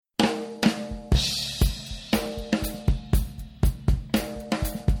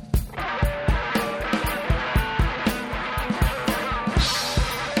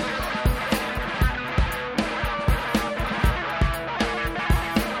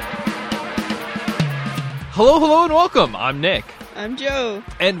Hello, and welcome. I'm Nick. I'm Joe.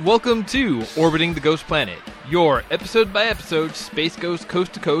 And welcome to Orbiting the Ghost Planet, your episode-by-episode Space Ghost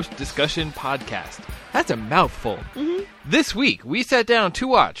Coast-to-Coast discussion podcast. That's a mouthful. Mm-hmm. This week, we sat down to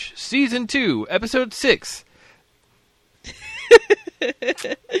watch Season 2, Episode 6.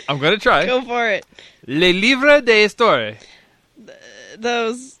 I'm going to try. Go for it. Le Livre de Histoire.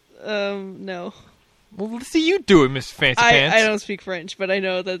 Those, no. Well, let's see you do it, Miss Fancy Pants. I don't speak French, but I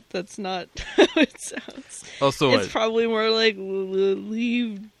know that that's not how it sounds. Oh, so it's probably more like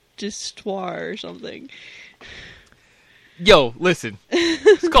Livre d'Histoire or something. Yo, listen.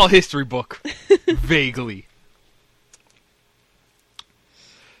 It's called History Book. Vaguely.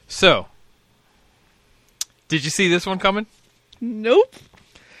 So, did you see this one coming? Nope.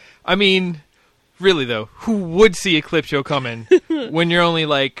 I mean, really though, who would see a clip show coming when you're only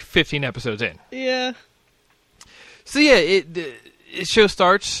like 15 episodes in? Yeah. So yeah, it show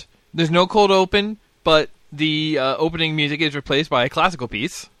starts. There's no cold open, but the opening music is replaced by a classical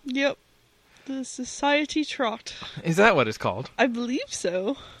piece. Yep. The Society Trot. Is that what it's called? I believe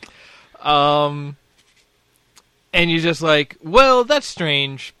so. And you're just like, well, that's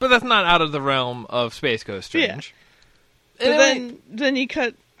strange, but that's not out of the realm of Space Ghost strange. Yeah. But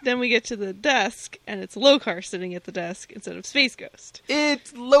then we get to the desk, and it's Lokar sitting at the desk instead of Space Ghost.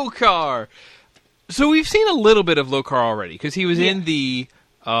 It's Lokar. So we've seen a little bit of Lokar already, because he was in the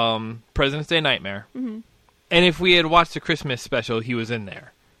President's Day Nightmare. Mm-hmm. And if we had watched the Christmas special, he was in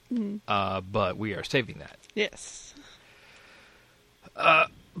there. Mm-hmm. But we are saving that. Yes. But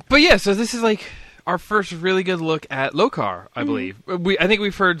yeah, so this is like our first really good look at Lokar, I believe. I think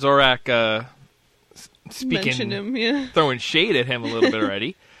we've heard Zorak speaking, him, throwing shade at him a little bit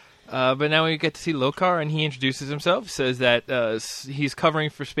already. But now we get to see Lokar, and he introduces himself, says that he's covering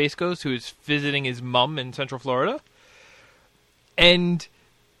for Space Ghost, who is visiting his mom in Central Florida. And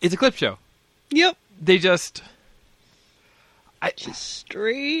it's a clip show. Yep. They just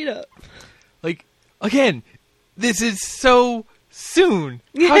straight up. Like, again, this is so soon.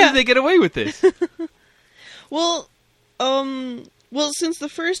 Yeah. How did they get away with this? Well, since the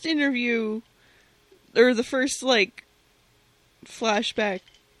first interview, or the first, like, flashback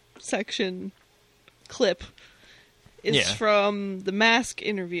section clip is from the Mask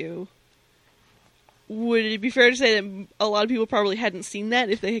interview, would it be fair to say that a lot of people probably hadn't seen that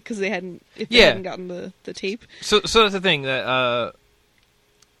if they hadn't gotten the tape? So that's the thing that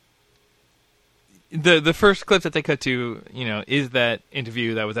the first clip that they cut to, is that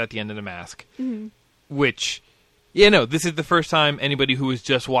interview that was at the end of the Mask, which, this is the first time anybody who was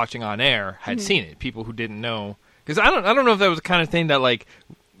just watching on air had seen it. People who didn't know, because I don't know if that was the kind of thing that like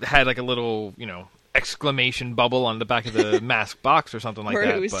had like a little exclamation bubble on the back of the Mask box or something like that.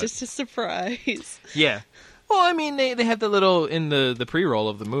 Or it was just a surprise. Yeah. Well, I mean, they had the little, in the pre-roll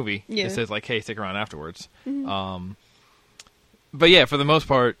of the movie, it says, like, hey, stick around afterwards. Mm-hmm. But yeah, for the most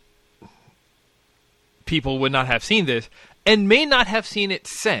part, people would not have seen this, and may not have seen it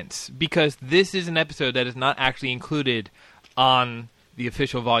since, because this is an episode that is not actually included on the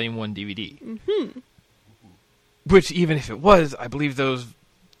official Volume 1 DVD. Mm-hmm. Which, even if it was, I believe those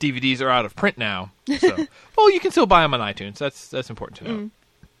DVDs are out of print now. So, well, you can still buy them on iTunes. That's important to know.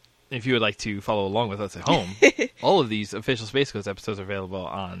 If you would like to follow along with us at home, all of these official Space Ghost episodes are available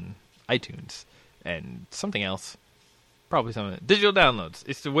on iTunes and something else. Probably some digital downloads.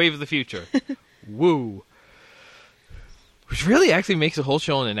 It's the wave of the future. Woo. Which really actually makes the whole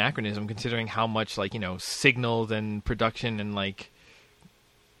show an anachronism, considering how much, like, signals and production and, like,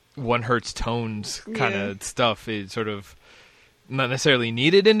 1 hertz tones kind of stuff is sort of not necessarily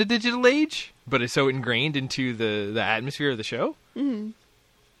needed in the digital age, but is so ingrained into the atmosphere of the show. Mm-hmm.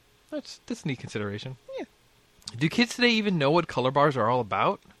 That's a neat consideration. Yeah. Do kids today even know what color bars are all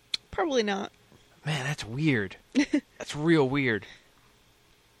about? Probably not. Man, that's weird. That's real weird.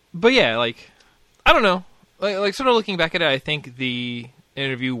 But yeah, like, I don't know. Like sort of looking back at it, I think the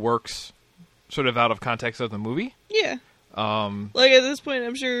interview works sort of out of context of the movie. Yeah. Like, at this point,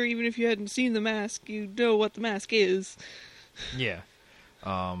 I'm sure even if you hadn't seen The Mask, you know what The Mask is. Yeah.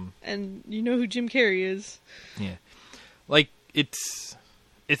 And you know who Jim Carrey is. Yeah. Like, it's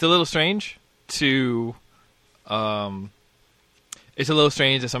a little strange to some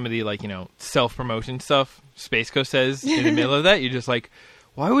of the, like, self-promotion stuff Space Ghost says in the middle of that. You're just like,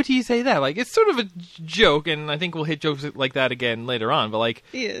 why would he say that? Like, it's sort of a joke, and I think we'll hit jokes like that again later on, but, like,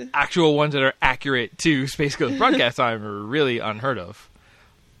 actual ones that are accurate to Space Ghost broadcast time are really unheard of.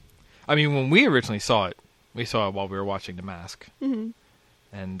 I mean, when we originally saw it, we saw it while we were watching The Mask. Mm-hmm.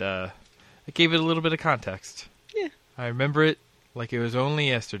 And it gave it a little bit of context. Yeah. I remember it like it was only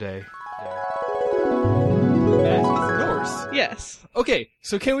yesterday. The Mask is Norse. Yes. Okay,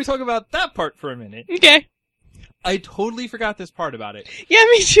 so can we talk about that part for a minute? Okay. I totally forgot this part about it. Yeah,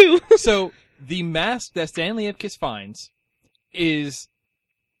 me too. So, the mask that Stanley Ipkiss finds is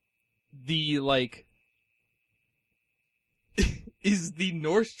the, like... is the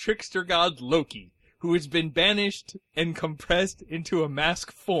Norse trickster god Loki, who has been banished and compressed into a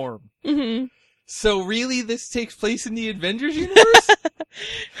mask form. Mm-hmm. So really, this takes place in the Avengers universe?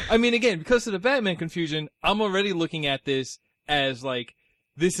 I mean, again, because of the Batman confusion, I'm already looking at this as, like,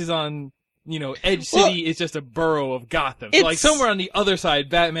 this is on, Edge City is just a borough of Gotham. So, like, somewhere on the other side,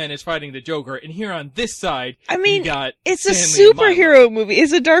 Batman is fighting the Joker, and here on this side, you got it's Stanley a superhero movie.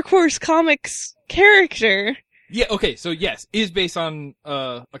 It's a Dark Horse Comics character. Yeah, okay, so yes, is based on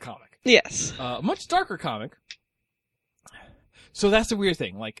a comic. Yes. A much darker comic. So that's the weird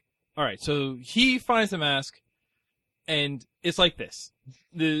thing. Like, alright, so he finds the mask, and it's like this.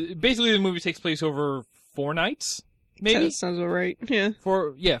 Basically, the movie takes place over 4 nights, maybe? That sounds alright, yeah.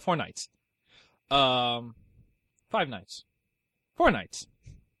 4 nights. 5 nights. 4 nights.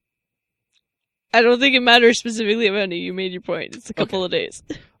 I don't think it matters specifically how many. You made your point. It's a couple of days.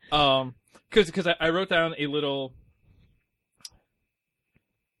 Because I wrote down a little...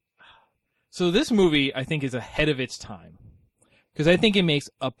 So this movie, I think, is ahead of its time. Because I think it makes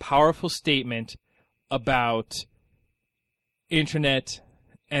a powerful statement about internet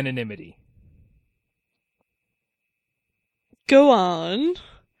anonymity. Go on.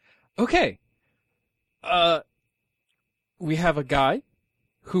 Okay. We have a guy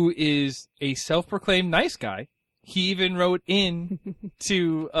who is a self-proclaimed nice guy. He even wrote in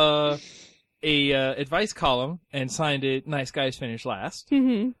to a advice column and signed it, "Nice guys finish last."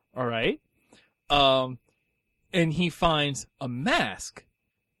 Mm-hmm. All right. And he finds a mask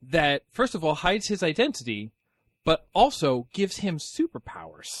that, first of all, hides his identity, but also gives him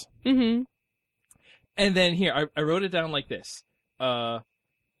superpowers. Mm-hmm. And then here, I wrote it down like this. Again,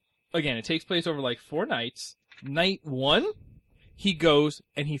 it takes place over like 4 nights. Night 1, he goes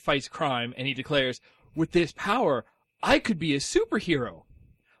and he fights crime, and he declares, "With this power, I could be a superhero."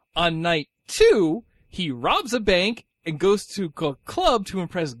 On night 2, he robs a bank and goes to a club to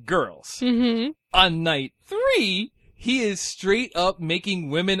impress girls. Mm-hmm. On night 3, he is straight up making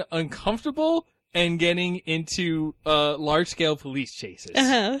women uncomfortable and getting into large-scale police chases.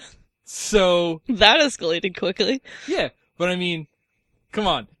 Uh-huh. So... that escalated quickly. Yeah, but I mean, come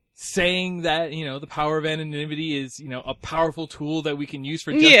on. Saying that, the power of anonymity is, a powerful tool that we can use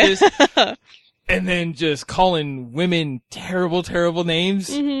for justice, yeah. and then just calling women terrible, terrible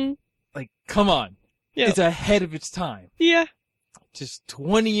names. Mm-hmm. Like, come on. Yep. It's ahead of its time. Yeah. Just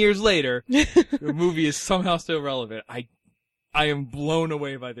 20 years later, the movie is somehow still relevant. I am blown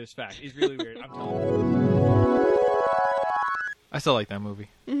away by this fact. It's really weird. I'm telling you. I still like that movie.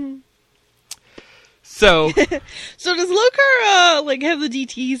 Mm-hmm. So so does Lokar, have the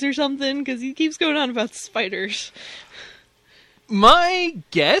DTs or something? Because he keeps going on about spiders. My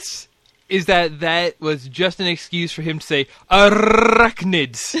guess is that was just an excuse for him to say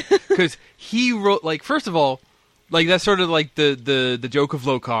arachnids. Because he wrote, first of all, that's sort of like the joke of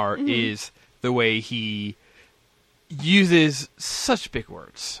Lokar mm-hmm. is the way he uses such big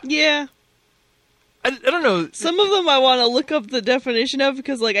words. Yeah. I don't know. Some of them I want to look up the definition of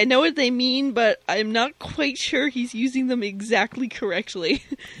because, I know what they mean, but I'm not quite sure he's using them exactly correctly.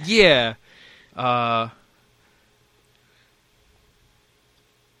 Yeah. But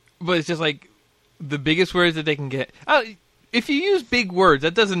it's just the biggest words that they can get. If you use big words,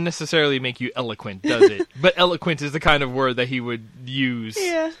 that doesn't necessarily make you eloquent, does it? But eloquent is the kind of word that he would use.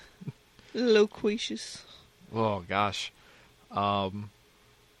 Yeah. Loquacious. Oh, gosh.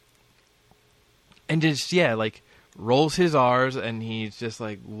 And just, rolls his R's, and he's just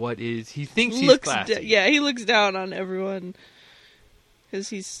what is... He thinks he's classy. He looks down on everyone. Because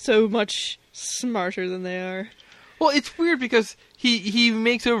he's so much smarter than they are. Well, it's weird because he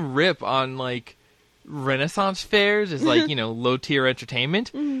makes a rip on, Renaissance fairs as, low-tier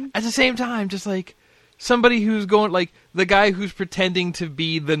entertainment. Mm-hmm. At the same time, just, somebody who's going... the guy who's pretending to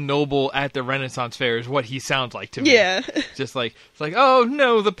be the noble at the Renaissance fair is what he sounds like to me. Yeah. Just it's oh,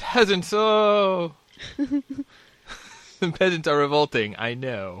 no, the peasants, oh... The peasants are revolting, I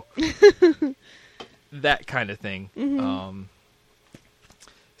know. That kind of thing. Mm-hmm.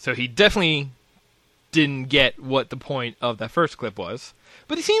 So he definitely didn't get what the point of that first clip was.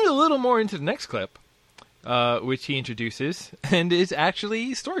 But he seems a little more into the next clip, which he introduces, and is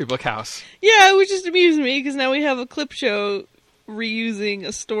actually Storybook House. Yeah, which just amused me, because now we have a clip show reusing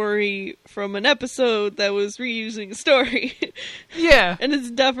a story from an episode that was reusing a story. Yeah. And it's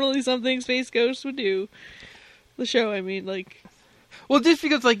definitely something Space Ghost would do. The show, I mean, Well, just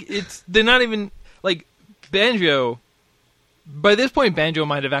because, they're not even, Banjo by this point, Banjo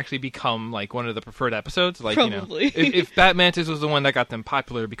might have actually become like one of the preferred episodes. Like, Probably. If Batmantis was the one that got them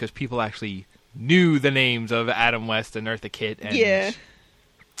popular because people actually knew the names of Adam West and Eartha Kitt, and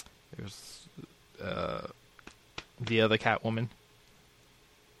there's the other Catwoman.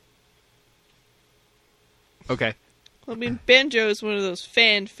 Okay. I mean, Banjo is one of those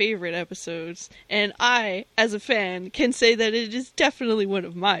fan favorite episodes, and I, as a fan, can say that it is definitely one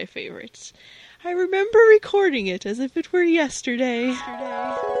of my favorites. I remember recording it as if it were yesterday. So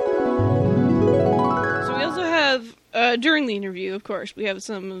we also have, during the interview, of course, we have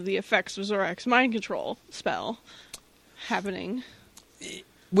some of the effects of Zorak's mind control spell happening.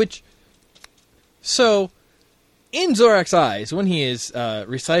 So, in Zorak's eyes, when he is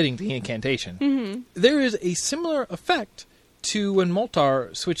reciting the incantation, there is a similar effect to when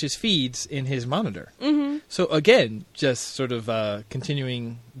Moltar switches feeds in his monitor. So again, just sort of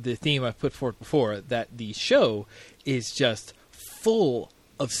continuing the theme I've put forth before, that the show is just full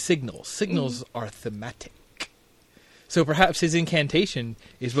of signals. Signals are thematic. So perhaps his incantation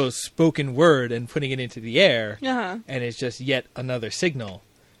is both spoken word and putting it into the air, and it's just yet another signal,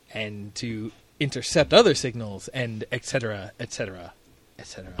 and to intercept other signals, and etc., etc.,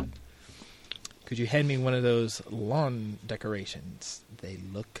 etc. Could you hand me one of those lawn decorations? They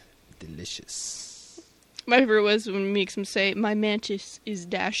look delicious. My favorite was when he makes him say, "My mantis is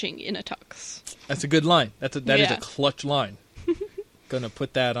dashing in a tux." That's a good line. That is a clutch line. Gonna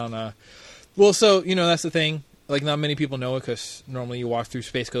put that on a... Well, so, that's the thing. Like, not many people know it because normally you watch through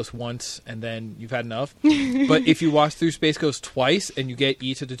Space Ghost once and then you've had enough. But if you watch through Space Ghost twice and you get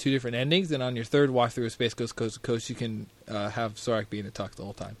each of the 2 different endings, then on your third watch through of Space Ghost Coast to Coast, you can have Zorak be in a tux the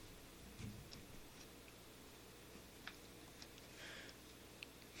whole time.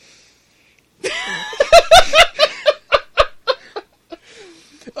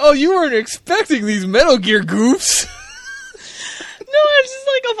 Oh, you weren't expecting these Metal Gear goofs. No, I'm just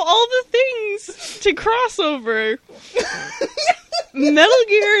like, of all the things to cross over, Metal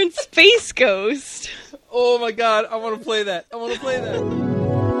Gear and Space Ghost. Oh my god, I want to play that.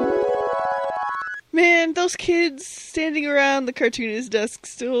 Man, those kids standing around the cartoonist desk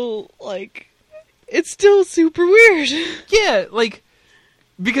still, like, it's still super weird. Yeah, like,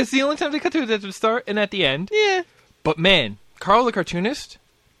 because the only time they cut to it is at the start and at the end. Yeah. But man, Carl the cartoonist,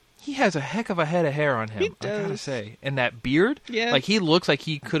 he has a heck of a head of hair on him, He I gotta does. say. And that beard, Yeah. like, he looks like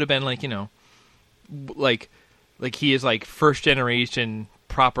he could have been, like, like he is, like, first generation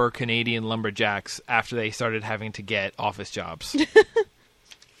proper Canadian lumberjacks after they started having to get office jobs. And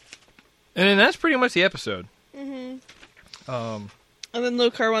then that's pretty much the episode. And then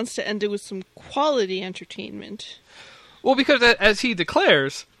Lokar wants to end it with some quality entertainment. Well, because as he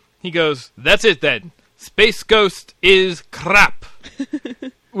declares, he goes, "That's it then. Space Ghost is crap."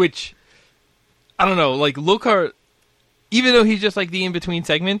 Which, I don't know, like, Lokar, even though he's just like the in-between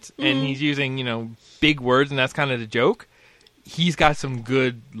segment, and he's using, big words, and that's kind of the joke, he's got some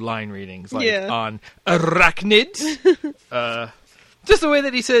good line readings, like on arachnids. Just the way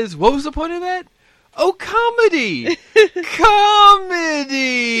that he says, what was the point of that? Oh, comedy! Comedy!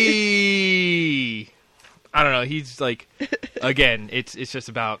 I don't know, he's like, again, it's just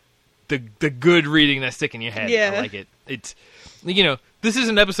about the good reading that's sticking in your head. Yeah. I like it. It's, this is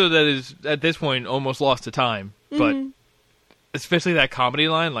an episode that is, at this point, almost lost to time, but especially that comedy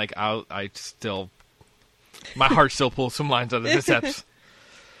line, like, my heart still pulls some lines out of this episode.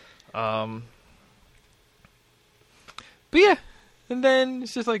 But yeah, and then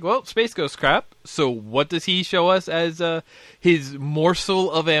it's just like, well, Space Ghost crap, so what does he show us as his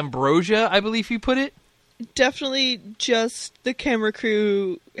morsel of ambrosia, I believe he put it? Definitely just the camera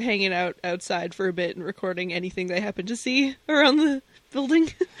crew hanging out outside for a bit and recording anything they happen to see around the building.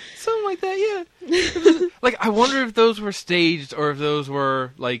 Something like that, yeah. Like, I wonder if those were staged or if those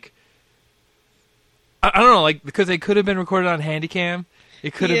were, like, I don't know, like, because they could have been recorded on Handycam.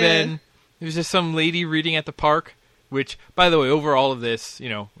 It could have been, it was just some lady reading at the park, which, by the way, over all of this,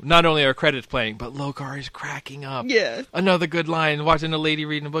 not only are credits playing, but Lokar is cracking up. Yeah. Another good line, watching a lady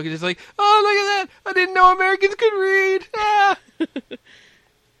reading a book, it's just like, oh, look at that! I didn't know Americans could read! Ah!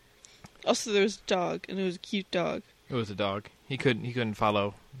 Also, there was a dog, and it was a cute dog. It was a dog. He couldn't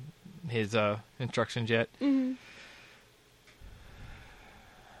follow his instructions yet. Mm-hmm.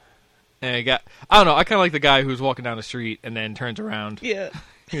 And I don't know, I kind of like the guy who's walking down the street and then turns around. Yeah.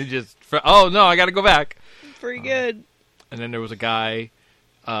 He just, oh no, I gotta go back. Pretty good. And then there was a guy,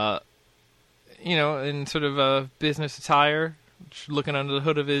 in sort of a business attire, looking under the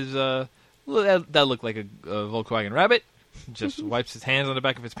hood of his, that looked like a Volkswagen Rabbit. Just wipes his hands on the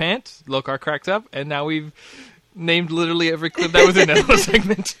back of his pants. Lokar cracks up, and now we've named literally every clip that was in that little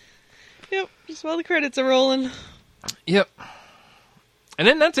segment. Yep, just while the credits are rolling. Yep. And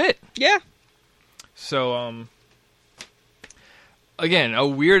then that's it. Yeah. So, again, a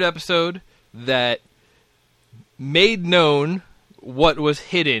weird episode that made known what was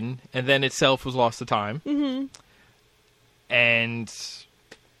hidden and then itself was lost to time. Mm-hmm. And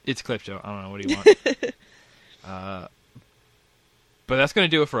it's a clip show. I don't know. What do you want? But that's going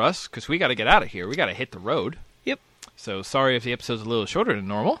to do it for us because we got to get out of here. We got to hit the road. Yep. So sorry if the episode's a little shorter than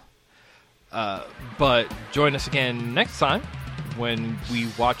normal. But join us again next time when we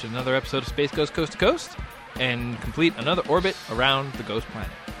watch another episode of Space Ghost Coast to Coast and complete another orbit around the ghost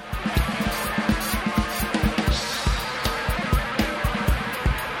planet.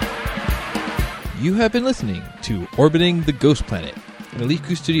 You have been listening to Orbiting the Ghost Planet, an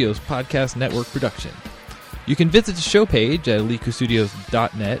Aliku Studios podcast network production. You can visit the show page at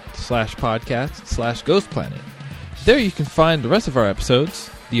alikustudios.net/podcast/ghostplanet. There you can find the rest of our episodes,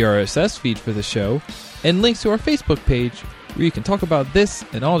 the RSS feed for the show, and links to our Facebook page where you can talk about this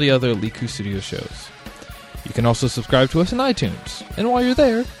and all the other Aliku Studios shows. You can also subscribe to us on iTunes, and while you're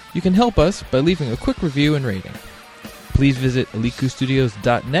there, you can help us by leaving a quick review and rating. Please visit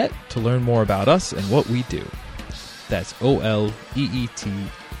alikustudios.net to learn more about us and what we do. That's OLEETKU.